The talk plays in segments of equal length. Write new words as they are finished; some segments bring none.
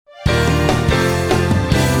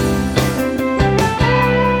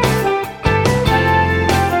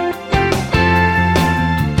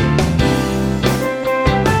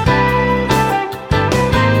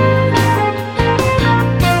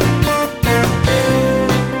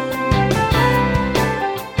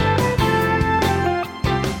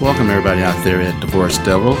Welcome everybody out there at Divorce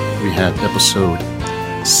Devil. We have episode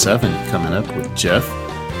 7 coming up with Jeff.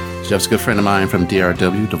 Jeff's a good friend of mine from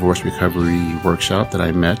DRW, Divorce Recovery Workshop, that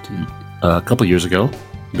I met a couple years ago.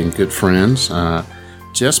 Been good friends.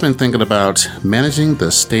 Jeff's been thinking about managing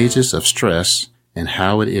the stages of stress and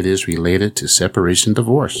how it is related to separation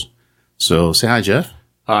divorce. So say hi, Jeff.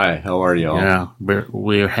 Hi, how are y'all? Yeah,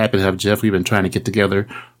 we're happy to have Jeff. We've been trying to get together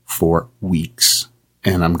for weeks,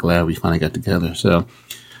 and I'm glad we finally got together.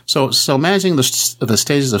 So managing the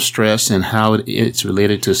stages of stress and how it's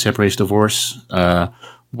related to separation divorce.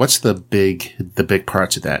 What's the big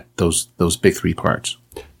parts of that? Those big 3 parts.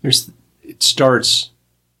 It starts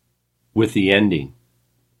with the ending,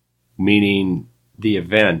 meaning the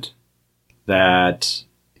event that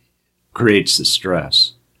creates the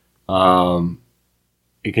stress.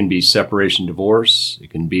 It can be separation divorce. It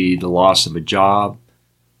can be the loss of a job,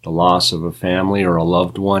 the loss of a family or a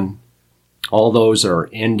loved one. All those are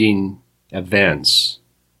ending events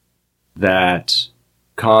that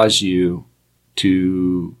cause you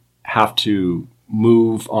to have to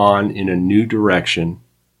move on in a new direction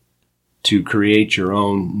to create your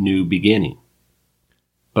own new beginning.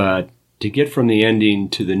 But to get from the ending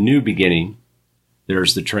to the new beginning,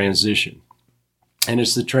 there's the transition. And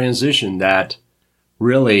it's the transition that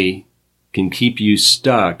really can keep you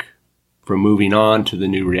stuck from moving on to the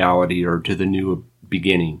new reality or to the new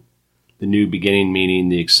beginning. The new beginning meaning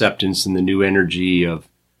the acceptance and the new energy of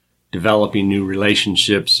developing new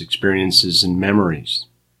relationships, experiences, and memories.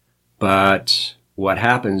 But what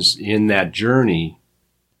happens in that journey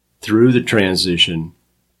through the transition,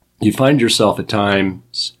 you find yourself at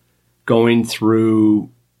times going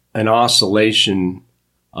through an oscillation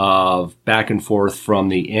of back and forth from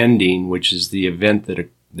the ending, which is the event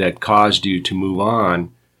that caused you to move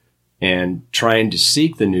on, and trying to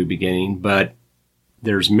seek the new beginning, but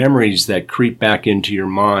there's memories that creep back into your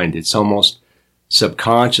mind. It's almost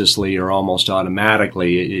subconsciously or almost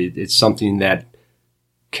automatically. It's something that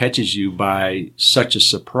catches you by such a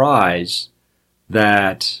surprise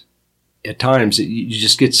that at times you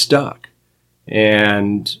just get stuck.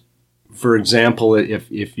 And for example,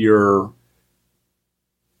 if you're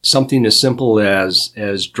something as simple as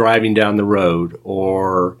driving down the road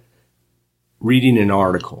or reading an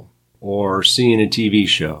article or seeing a TV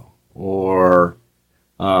show or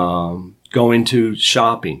going to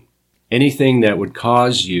shopping, anything that would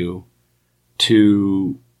cause you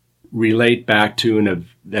to relate back to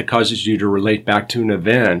that causes you to relate back to an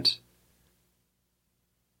event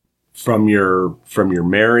from your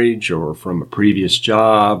marriage or from a previous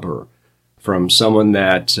job or from someone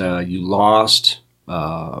that you lost,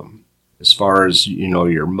 as far as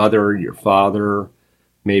your mother, your father,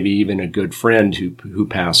 maybe even a good friend who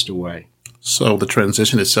passed away. So the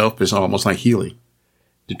transition itself is almost like healing.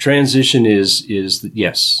 The transition is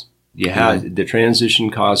yes. The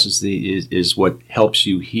transition is what helps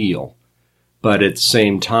you heal. But at the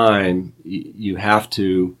same time, you have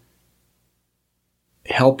to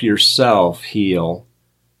help yourself heal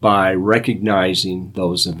by recognizing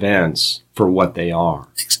those events for what they are.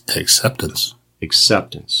 Acceptance.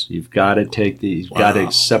 You've got to got to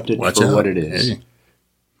accept it for what it is. Hey.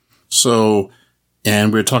 So,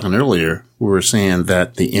 and we were talking earlier, we were saying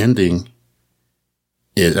that the ending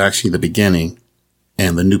is actually the beginning,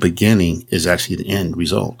 and the new beginning is actually the end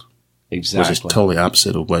result. Exactly. Which is totally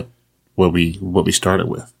opposite of what we started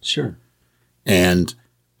with. Sure. And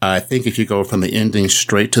I think if you go from the ending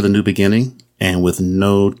straight to the new beginning and with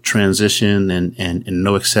no transition and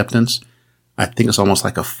no acceptance, I think it's almost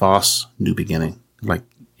like a false new beginning.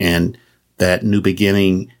 And that new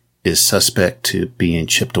beginning is suspect to being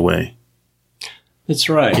chipped away. That's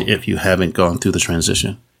right. If you haven't gone through the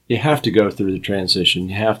transition. You have to go through the transition.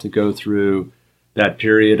 You have to go through that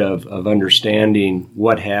period of understanding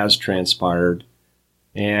what has transpired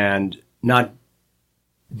and not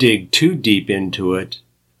dig too deep into it.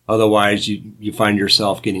 Otherwise, you find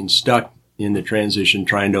yourself getting stuck in the transition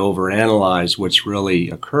trying to overanalyze what's really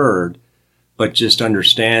occurred. But just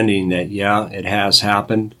understanding that, yeah, it has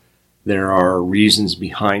happened. There are reasons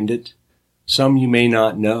behind it. Some you may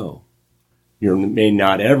not know. You may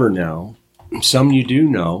not ever know. Some you do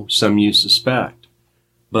know, some you suspect.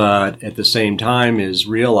 But at the same time is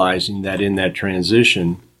realizing that in that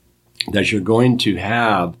transition that you're going to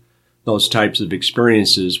have those types of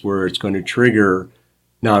experiences where it's going to trigger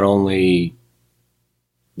not only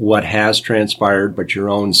what has transpired, but your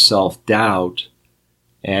own self-doubt.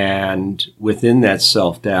 And within that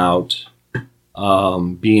self-doubt,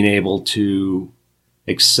 being able to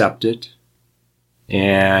accept it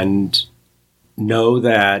and know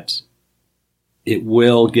that it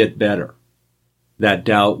will get better. That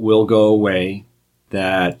doubt will go away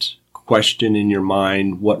that question in your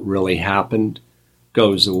mind, what really happened,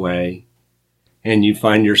 goes away. And you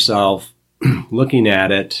find yourself looking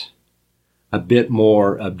at it a bit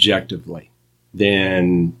more objectively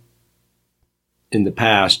than in the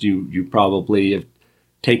past. You probably have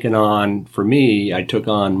taken on, for me, I took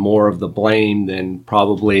on more of the blame than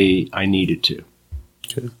probably I needed to.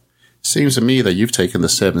 Okay. Seems to me that you've taken the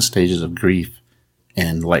 7 stages of grief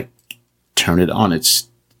and turned it on its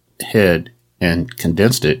head and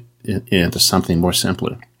condensed it into something more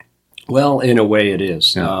simpler. Well, in a way it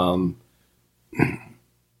is. Yeah.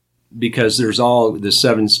 Because there's all the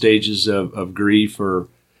 7 stages of grief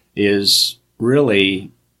is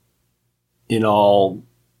really in all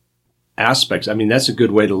aspects. I mean, that's a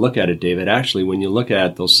good way to look at it, David. Actually, when you look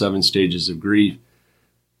at those 7 stages of grief,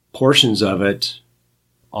 portions of it,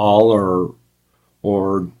 all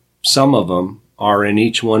or some of them are in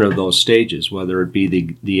each one of those stages, whether it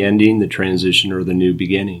be the ending, the transition, or the new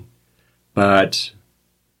beginning. But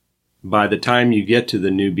by the time you get to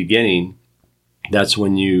the new beginning, that's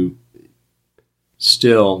when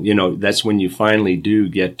that's when you finally do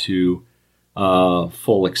get to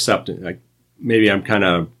full acceptance. Maybe I'm kind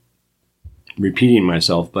of repeating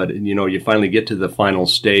myself, but you finally get to the final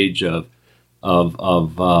stage of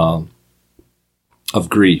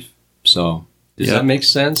grief. So does that make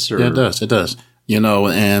sense? Or? Yeah, it does. It does.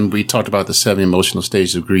 And we talked about the 7 emotional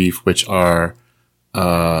stages of grief, which are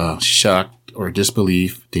shock or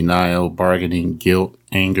disbelief, denial, bargaining, guilt,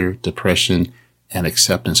 anger, depression, and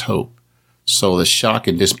acceptance, hope. So the shock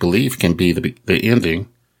and disbelief can be the ending,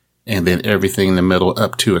 and then everything in the middle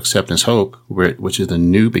up to acceptance, hope, which is the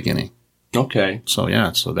new beginning. Okay. So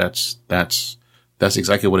yeah, so that's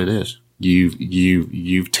exactly what it is.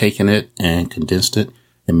 You've taken it and condensed it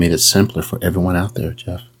and made it simpler for everyone out there,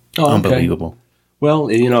 Jeff. Oh, okay. Unbelievable. Well,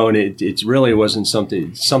 and it really wasn't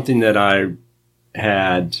something that I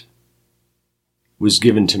had was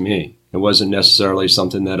given to me. It wasn't necessarily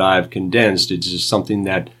something that I've condensed. It's just something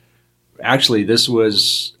that actually this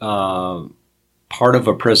was part of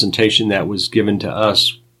a presentation that was given to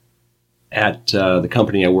us at the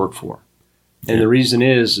company I work for. And the reason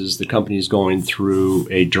is the company is going through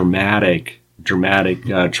a dramatic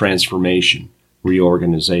transformation,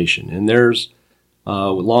 reorganization. And there's,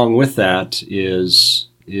 along with that is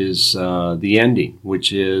the ending,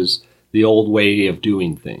 which is the old way of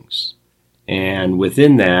doing things. And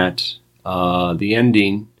within that, the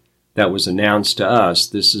ending that was announced to us,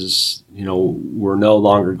 this is, we're no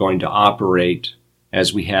longer going to operate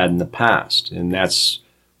as we had in the past. And that's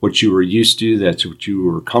what you were used to. That's what you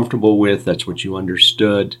were comfortable with. That's what you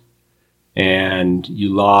understood. And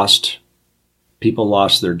people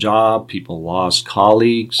lost their job. People lost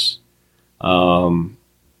colleagues.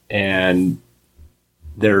 And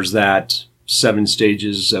there's that 7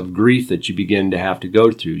 stages of grief that you begin to have to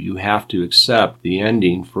go through. You have to accept the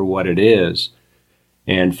ending for what it is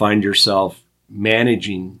and find yourself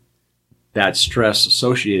managing that stress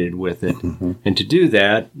associated with it. Mm-hmm. And to do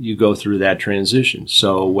that, you go through that transition.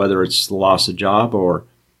 So whether it's the loss of job or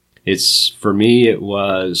for me, it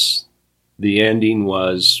was the ending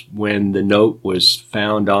was when the note was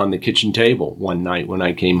found on the kitchen table one night when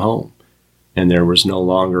I came home. And there was no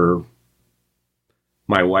longer,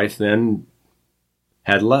 my wife then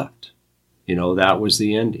had left. That was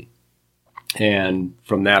the ending. And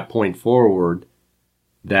from that point forward,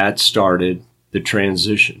 that started the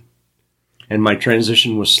transition. And my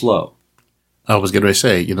transition was slow. I was going to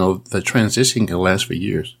say, the transition can last for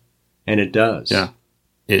years. And it does. Yeah.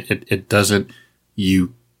 It doesn't,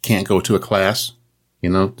 you can't go to a class,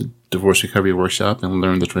 the divorce recovery workshop and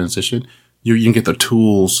learn the transition. You can get the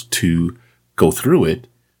tools to go through it,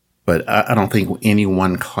 but I don't think any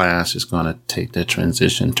one class is going to take that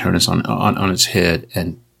transition, turn it on its head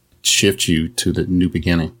and shift you to the new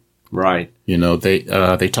beginning. Right.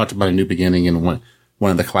 They talked about a new beginning in one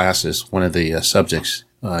of the classes, one of the subjects,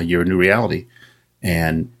 your new reality,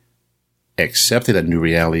 and accepted a new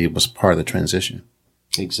reality was part of the transition.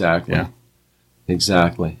 Exactly. Yeah.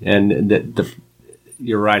 Exactly. And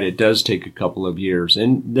you're right. It does take a couple of years.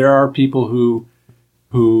 And there are people who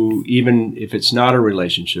even if it's not a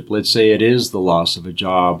relationship, let's say it is the loss of a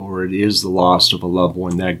job or it is the loss of a loved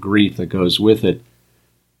one, that grief that goes with it,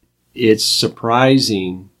 it's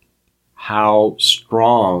surprising how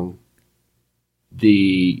strong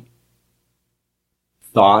the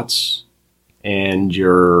thoughts and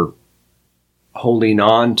your holding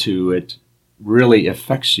on to it really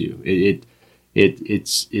affects you.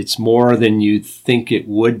 It's more than you think it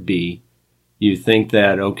would be. You think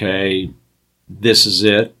that, okay, this is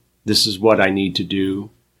it. This is what I need to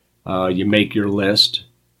do. You make your list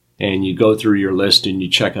and you go through your list and you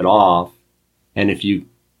check it off. And if you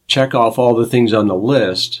check off all the things on the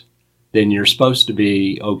list, then you're supposed to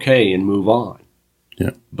be okay and move on.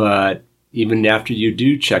 Yeah. But even after you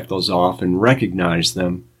do check those off and recognize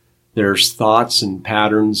them, there's thoughts and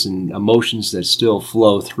patterns and emotions that still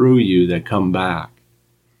flow through you that come back.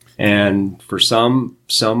 And for some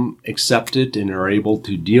accept it and are able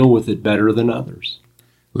to deal with it better than others.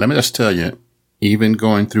 Let me just tell you, even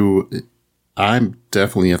going through, I'm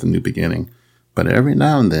definitely at the new beginning, but every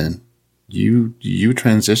now and then you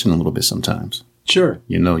transition a little bit sometimes. Sure.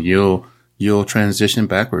 You know, you'll transition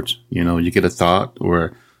backwards. You know, you get a thought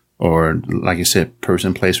or like I said,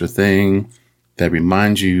 person, place, or thing that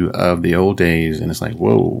reminds you of the old days, and it's like,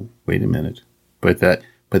 whoa, wait a minute. But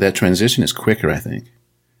that transition is quicker, I think,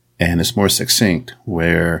 and it's more succinct.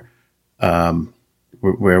 Where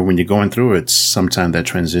when you're going through it, sometimes that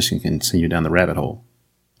transition can send you down the rabbit hole.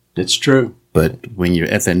 It's true. But when you're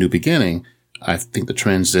at that new beginning, I think the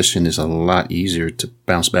transition is a lot easier to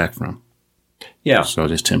bounce back from. Yeah. So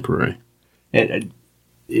it's temporary.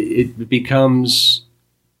 It becomes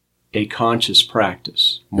a conscious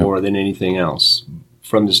practice more than anything else,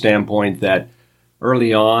 from the standpoint that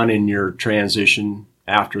early on in your transition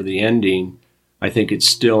after the ending, I think it's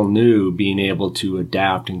still new being able to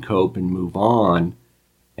adapt and cope and move on.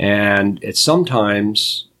 And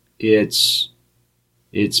sometimes it's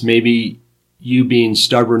maybe you being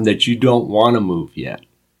stubborn that you don't want to move yet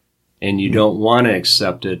and you don't want to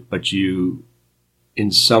accept it, but you,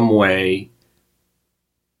 in some way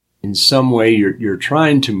you're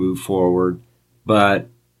trying to move forward, but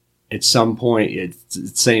at some point at the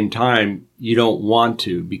same time you don't want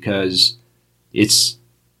to because it's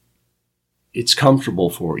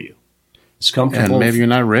comfortable for you. It's comfortable. And maybe you're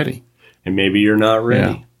not ready. And maybe you're not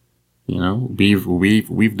ready. Yeah. You know,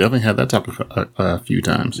 we've definitely had that talk a few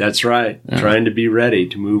times. That's right. Yeah. Trying to be ready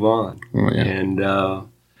to move on. Oh, yeah. And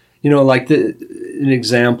like an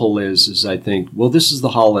example is I think, well, this is the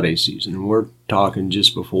holiday season, and we're talking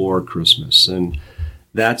just before Christmas, and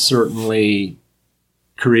that certainly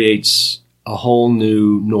creates a whole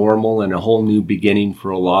new normal and a whole new beginning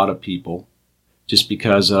for a lot of people, just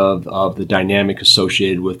because of the dynamic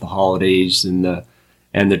associated with the holidays and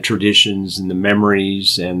the traditions and the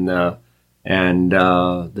memories and the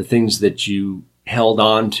things that you held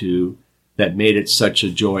on to that made it such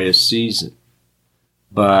a joyous season.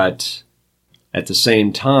 But at the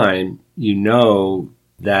same time, you know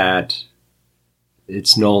that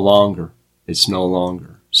it's no longer.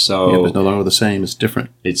 So yeah, but it's no longer the same. It's different.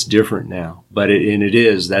 It's different now. But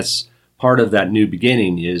that's part of that new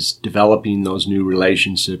beginning, is developing those new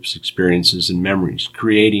relationships, experiences, and memories,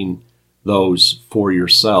 creating those for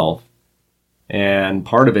yourself. And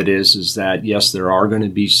part of it is that, yes, there are going to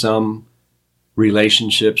be some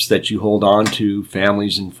relationships that you hold on to,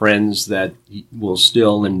 families and friends that will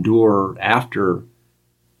still endure after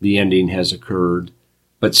the ending has occurred,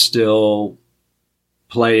 but still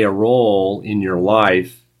play a role in your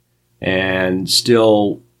life and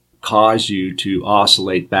still cause you to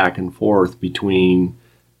oscillate back and forth between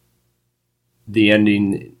the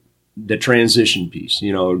ending, the transition piece,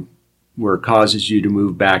 where it causes you to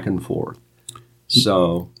move back and forth.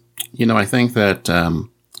 So, I think that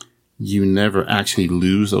you never actually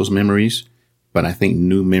lose those memories, but I think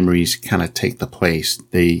new memories kind of take the place.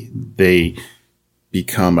 They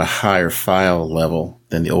become a higher file level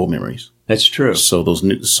than the old memories. That's true. So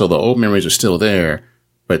the old memories are still there,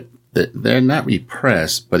 but they're not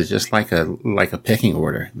repressed. But it's just like a pecking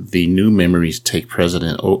order. The new memories take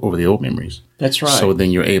precedent over the old memories. That's right. So then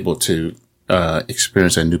you're able to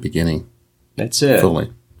experience a new beginning. That's it.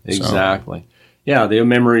 Fully. Exactly. So. Yeah, the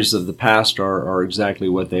memories of the past are exactly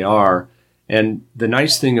what they are. And the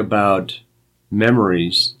nice thing about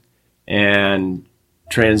memories and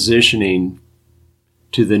transitioning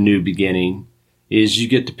to the new beginning is you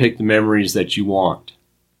get to pick the memories that you want.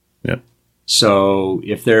 Yep. So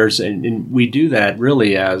if there's, and we do that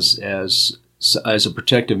really as a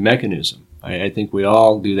protective mechanism. I think we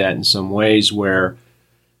all do that in some ways, where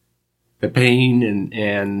the pain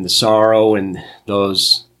and the sorrow and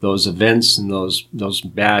those events and those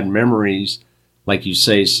bad memories, like you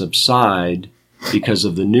say, subside because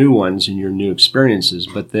of the new ones and your new experiences.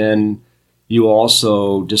 But then you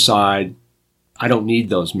also decide, I don't need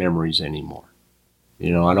those memories anymore.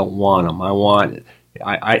 I don't want them.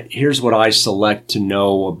 Here's what I select to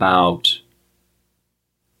know about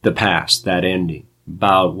the past, that ending,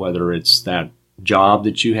 about whether it's that job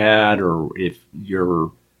that you had, or if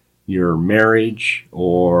your marriage,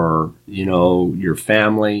 or your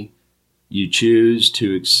family. You choose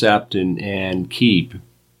to accept and keep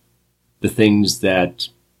the things that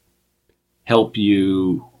help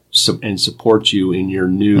you and support you in your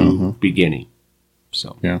new beginning.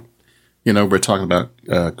 So Yeah. We're talking about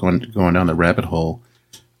going down the rabbit hole.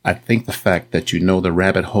 I think the fact that the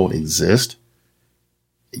rabbit hole exists,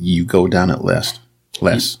 you go down it less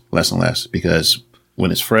and less, because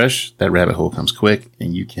when it's fresh, that rabbit hole comes quick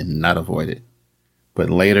and you cannot avoid it. But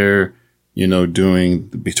later, doing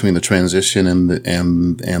between the transition and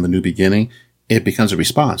the new beginning, it becomes a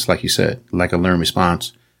response, like you said, like a learned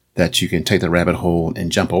response that you can take the rabbit hole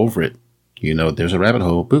and jump over it. There's a rabbit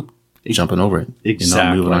hole, boop, jumping over it.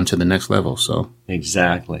 Exactly. Moving on to the next level. So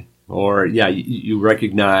exactly. Or you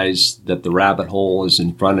recognize that the rabbit hole is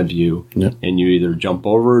in front of you, Yep. and you either jump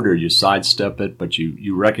over it or you sidestep it, but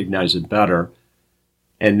you recognize it better.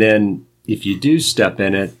 And then if you do step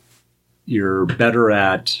in it, you're better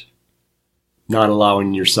at not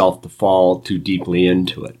allowing yourself to fall too deeply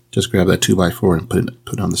into it. just grab that 2x4 and put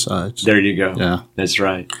it on the sides. There you go. Yeah. That's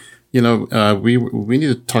right. We need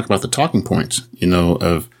to talk about the talking points,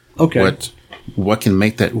 of Okay. what can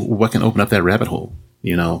open up that rabbit hole,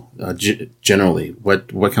 generally,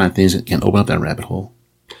 what kind of things can open up that rabbit hole?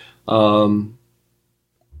 For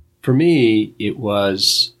me, it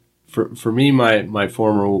was, for me, my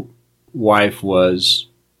former wife was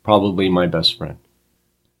probably my best friend.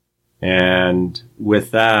 And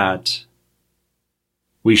with that,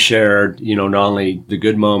 we shared, not only the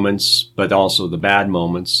good moments, but also the bad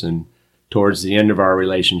moments. And towards the end of our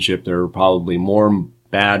relationship, there were probably more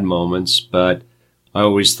bad moments, but I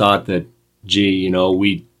always thought that,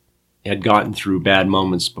 we had gotten through bad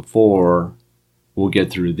moments before, we'll get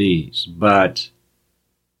through these. But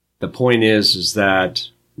the point is that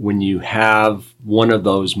when you have one of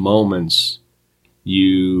those moments,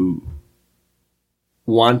 you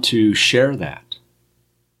want to share that,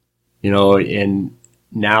 and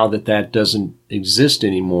now that doesn't exist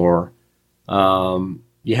anymore,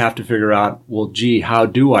 you have to figure out, well, gee, how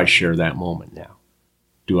do I share that moment now?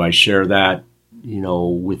 Do I share that,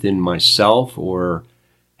 within myself, or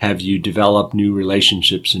have you developed new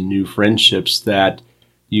relationships and new friendships that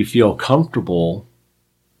you feel comfortable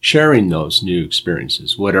sharing those new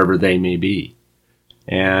experiences, whatever they may be?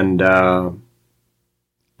 And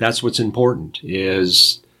that's what's important,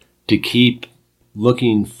 is to keep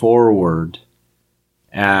looking forward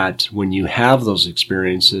at when you have those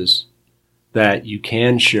experiences, that you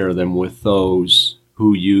can share them with those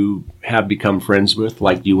who you have become friends with,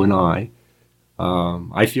 like you and I.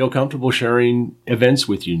 I feel comfortable sharing events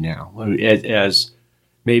with you now, as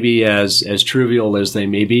maybe as trivial as they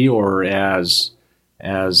may be, or as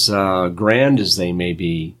grand as they may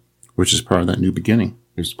be. Which is part of that new beginning.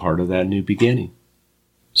 It's part of that new beginning.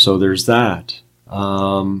 So there's that.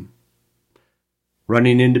 Running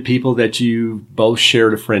into people that you both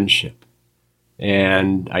shared a friendship.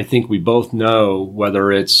 And I think we both know,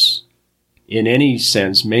 whether it's in any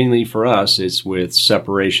sense, mainly for us, it's with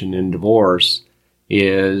separation and divorce,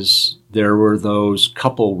 is there were those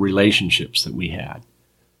couple relationships that we had.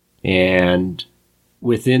 And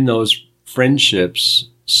within those friendships,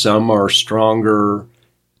 some are stronger,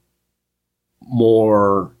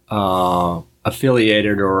 more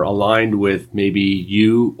affiliated or aligned with maybe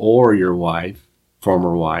you or your wife,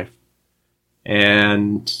 former wife.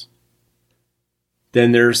 And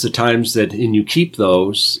then there's the times that, and you keep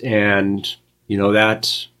those, and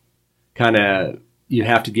that kind of, you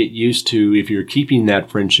have to get used to, if you're keeping that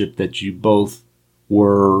friendship that you both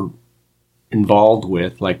were involved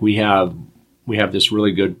with. Like we have this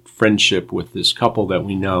really good friendship with this couple that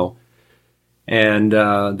we know, and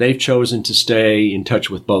they've chosen to stay in touch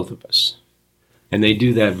with both of us, and they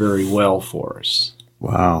do that very well for us.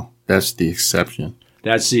 Wow, that's the exception.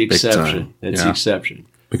 That's the exception. That's the exception.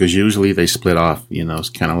 Because usually they split off. It's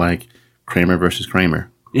kind of like Kramer versus Kramer.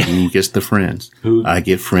 Who gets the friends? I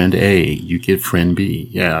get friend A. You get friend B.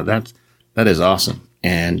 Yeah, that is awesome,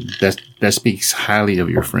 and that speaks highly of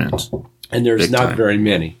your friends. And there's not very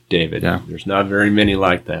many, David. Yeah. There's not very many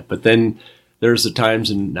like that. But then there's the times,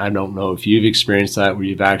 and I don't know if you've experienced that, where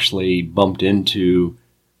you've actually bumped into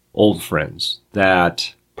old friends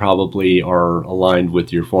that probably are aligned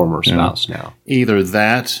with your former spouse now. Either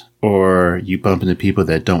that, or you bump into people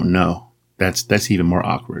that don't know. That's even more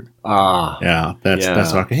awkward.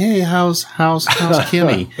 That's awkward. Hey, how's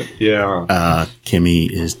Kimmy? Yeah. Kimmy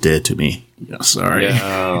is dead to me. Sorry.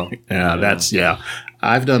 Yeah.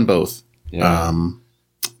 I've done both. Yeah.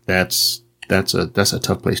 That's a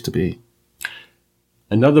tough place to be.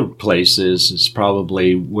 Another place is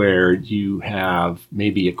probably where you have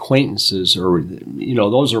maybe acquaintances, or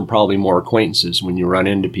those are probably more acquaintances when you run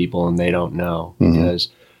into people and they don't know, because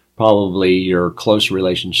probably your close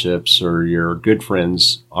relationships or your good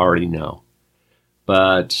friends already know.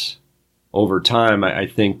 But over time, I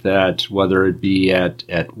think that whether it be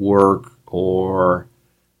at work or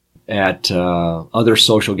at other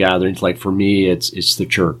social gatherings. Like for me, it's the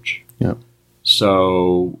church. Yep.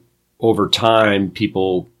 So over time,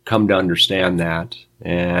 people come to understand that,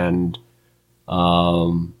 and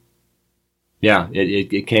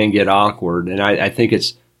it can get awkward. And I think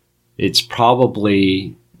it's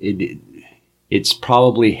probably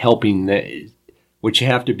helping what you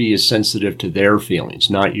have to be is sensitive to their feelings,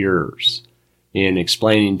 not yours, in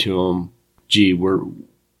explaining to them, gee,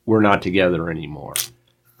 we're not together anymore.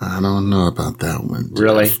 I don't know about that one.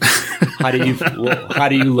 Really? How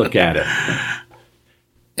do you look at it?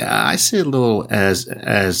 Yeah, I see it a little as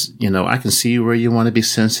I can see where you want to be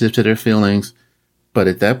sensitive to their feelings, but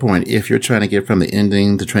at that point, if you're trying to get from the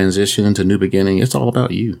ending, the transition to new beginning, it's all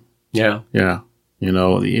about you. Yeah. Yeah.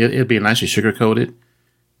 It'd be nice to sugarcoat it,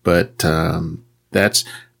 but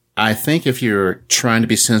I think if you're trying to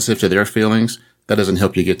be sensitive to their feelings, that doesn't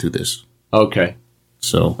help you get through this. Okay.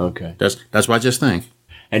 So that's what I just think.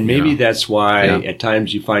 And maybe that's why at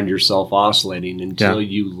times you find yourself oscillating until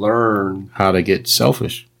you learn how to get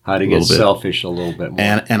selfish. A little bit more.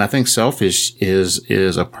 And I think selfish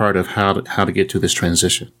is a part of how to get to this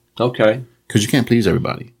transition. Okay. Because you can't please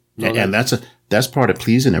everybody. No, and that's part of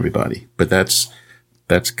pleasing everybody. But that's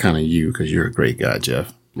kind of you, because you're a great guy,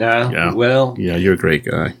 Jeff. Yeah. Well. Yeah, you're a great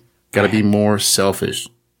guy. Got to be more selfish.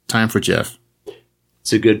 Time for Jeff.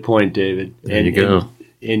 It's a good point, David. There you go.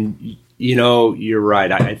 And you're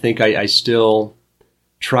right. I think I still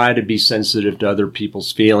try to be sensitive to other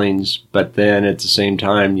people's feelings, but then at the same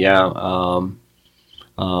time,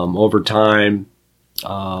 over time,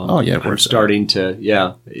 I'm starting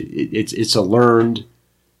to, it's a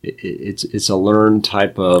learned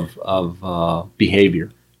type of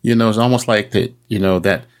behavior. It's almost like that.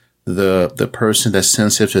 That the person that's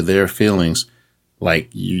sensitive to their feelings, like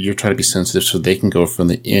you're trying to be sensitive so they can go from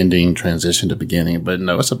the ending transition to beginning. But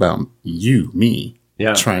no, it's about me,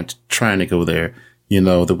 trying to go there.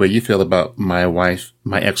 The way you feel about my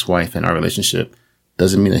ex-wife and our relationship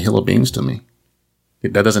doesn't mean a hill of beans to me.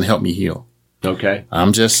 That doesn't help me heal. Okay.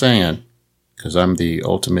 I'm just saying, because I'm the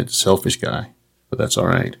ultimate selfish guy, but that's all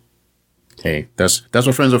right. Hey, that's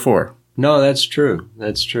what friends are for. No, that's true.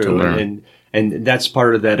 That's true. To learn. And that's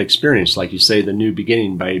part of that experience. Like you say, the new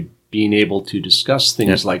beginning, by being able to discuss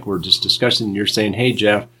things like we're just discussing. You're saying, hey,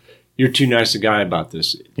 Jeff, you're too nice a guy about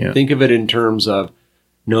this. Yeah. Think of it in terms of,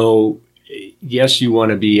 no, yes, you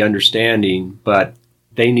want to be understanding, but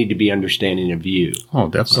they need to be understanding of you. Oh,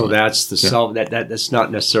 definitely. So that's the that's not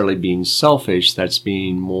necessarily being selfish. That's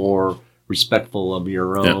being more respectful of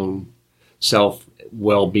your own self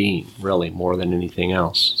well-being, really, more than anything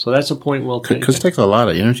else. So that's a point well taken. Because it takes a lot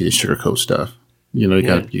of energy to sugarcoat stuff. You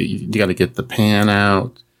got to get the pan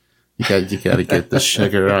out. You got to get the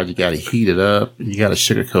sugar out. You got to heat it up. You got to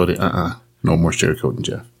sugarcoat it. No more sugarcoating,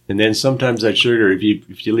 Jeff. And then sometimes that sugar, if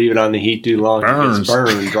you leave it on the heat too long, it's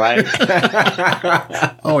burned, right?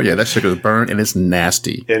 Oh yeah, that sugar's burned and it's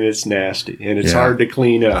nasty. And it's hard to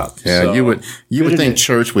clean up. Yeah, so, you would think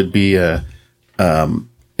church would be a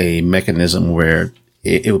mechanism where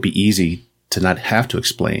it would be easy to not have to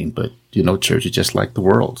explain, but church is just like the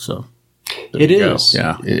world. So it is.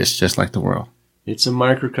 Yeah, it's just like the world. It's a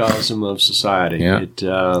microcosm of society. Yeah. It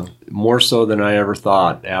more so than I ever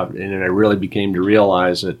thought, and I really became to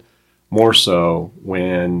realize it more so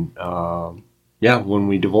when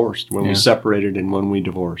we divorced, when we separated, and when we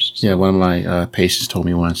divorced. So. Yeah, one of my patients told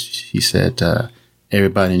me once. He said,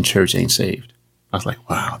 "Everybody in church ain't saved." I was like,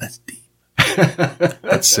 "Wow, that's deep.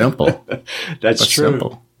 That's simple. That's true.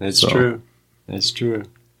 Simple. That's true. That's true."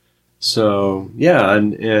 So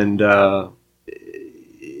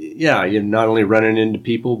you're not only running into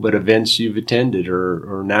people, but events you've attended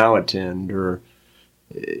or now attend, or,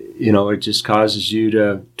 it just causes you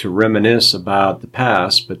to reminisce about the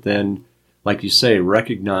past. But then, like you say,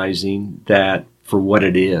 recognizing that for what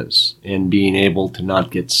it is and being able to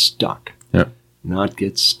not get stuck. Yep. Not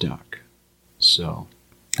get stuck. So.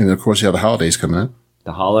 And of course, you have the holidays coming up.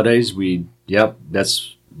 The holidays,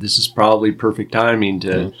 this is probably perfect timing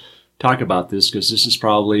to talk about this, because this is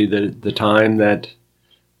probably the time that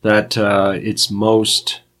it's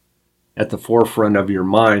most at the forefront of your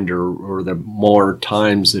mind, or the more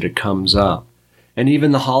times that it comes up. And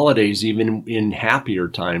even the holidays, even in happier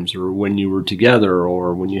times, or when you were together,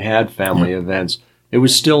 or when you had family events, it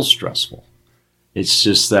was still stressful. It's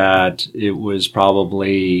just that it was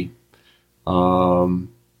probably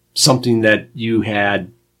something that you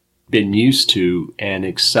had been used to and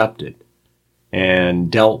accepted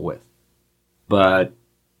and dealt with. But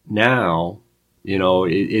now,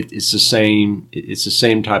 it's the same. It's the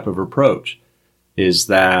same type of approach. Is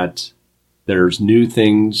that there's new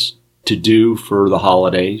things to do for the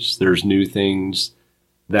holidays. There's new things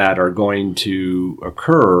that are going to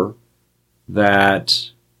occur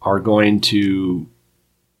that are going to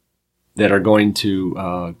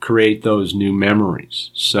create those new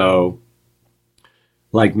memories. So,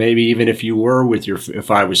 like maybe even if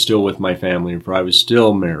I was still with my family, if I was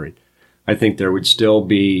still married, I think there would still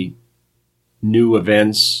be new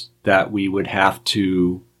events that we would have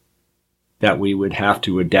to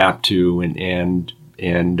adapt to and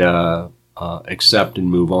accept and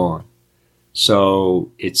move on.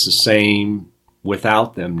 So it's the same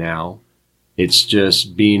without them now. It's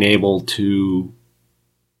just being able to,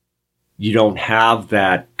 you don't have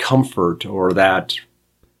that comfort or that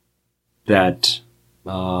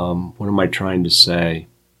what am I trying to say?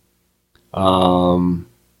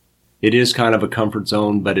 It is kind of a comfort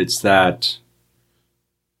zone, but it's that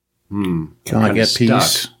kind of like at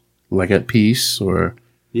peace, like at peace, or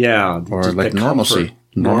like normalcy.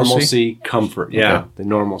 Normalcy, comfort. Yeah, okay. The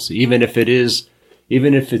normalcy. Even if it's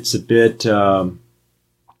a bit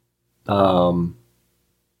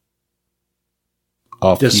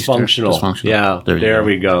dysfunctional. Yeah, there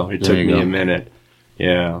we go. It took me a minute.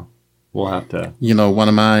 Yeah, we'll have to. One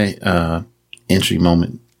of my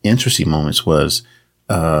interesting moments was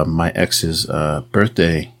my ex's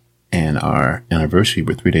birthday and our anniversary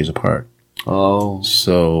were 3 days apart. Oh,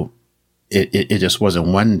 so it just wasn't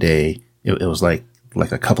one day. It was like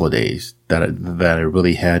a couple of days that I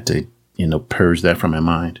really had to purge that from my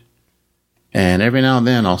mind. And every now and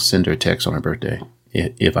then I'll send her a text on her birthday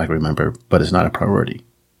if I can remember, but it's not a priority.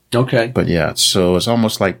 Okay. But yeah, so it's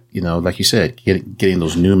almost like, like you said, getting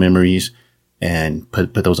those new memories and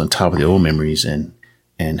put those on top of the old memories and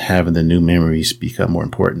having the new memories become more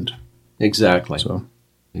important. Exactly. So.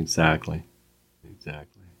 Exactly.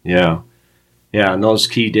 Yeah. Yeah. And those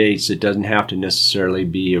key dates, it doesn't have to necessarily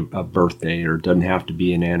be a birthday, or it doesn't have to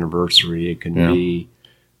be an anniversary. It can be,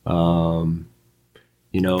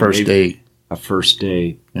 first date. A first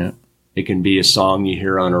date. Yeah. It can be a song you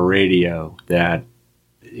hear on a radio, that,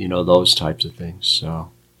 those types of things.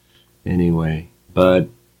 So anyway, but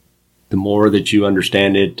the more that you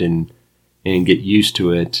understand it and get used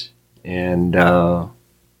to it and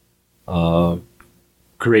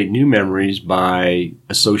create new memories by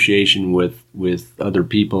association with other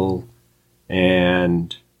people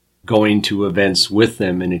and going to events with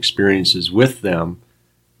them and experiences with them,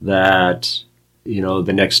 that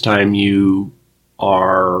the next time you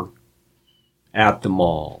are at the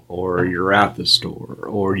mall or you're at the store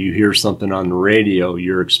or you hear something on the radio,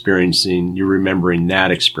 you're remembering that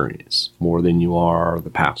experience more than you are the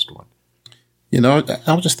past one.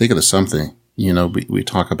 I was just thinking of something. We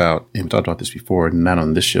talk about, and we talked about this before, not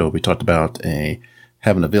on this show, we talked about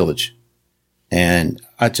having a village. And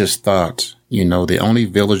I just thought, the only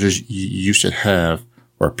villagers you should have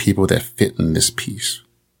are people that fit in this piece.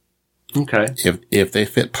 Okay. If they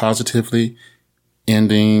fit positively,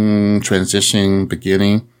 ending, transition,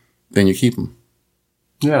 beginning, then you keep them.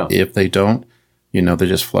 Yeah. If they don't, they're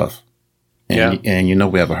just fluff. And,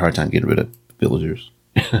 we have a hard time getting rid of villagers.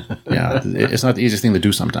 Yeah. It's not the easiest thing to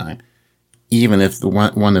do sometimes. Even if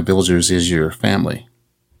one of the villagers is your family.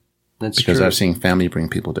 That's because true. I've seen family bring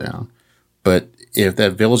people down. But if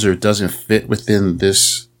that villager doesn't fit within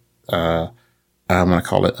this, I'm going to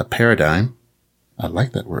call it a paradigm. I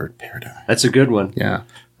like that word, paradigm. That's a good one. Yeah.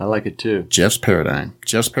 I like it too. Jeff's paradigm.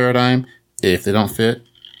 If they don't fit,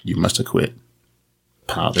 you must have quit.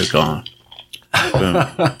 Pow, they're gone. Boom.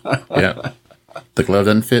 Yeah. The glove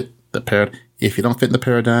doesn't fit. If you don't fit in the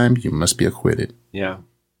paradigm, you must be acquitted. Yeah.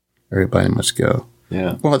 Everybody must go.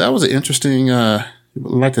 Yeah. Well, that was an interesting, I'd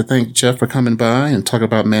like to thank Jeff for coming by and talk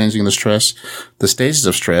about managing the stress, the stages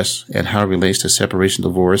of stress, and how it relates to separation,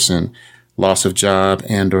 divorce, and loss of job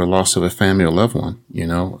and or loss of a family or loved one.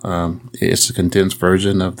 It's a condensed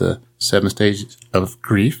version of the 7 stages of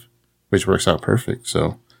grief, which works out perfect.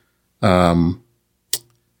 So, we want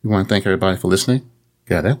to thank everybody for listening.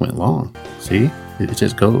 God, that went long. See, it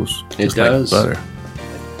just goes. It does. Like butter.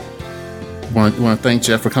 Want to thank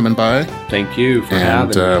Jeff for coming by. Thank you for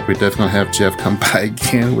having me. And we're definitely going to have Jeff come by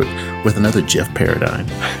again with another Jeff paradigm.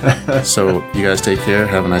 So you guys take care.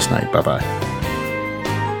 Have a nice night. Bye-bye.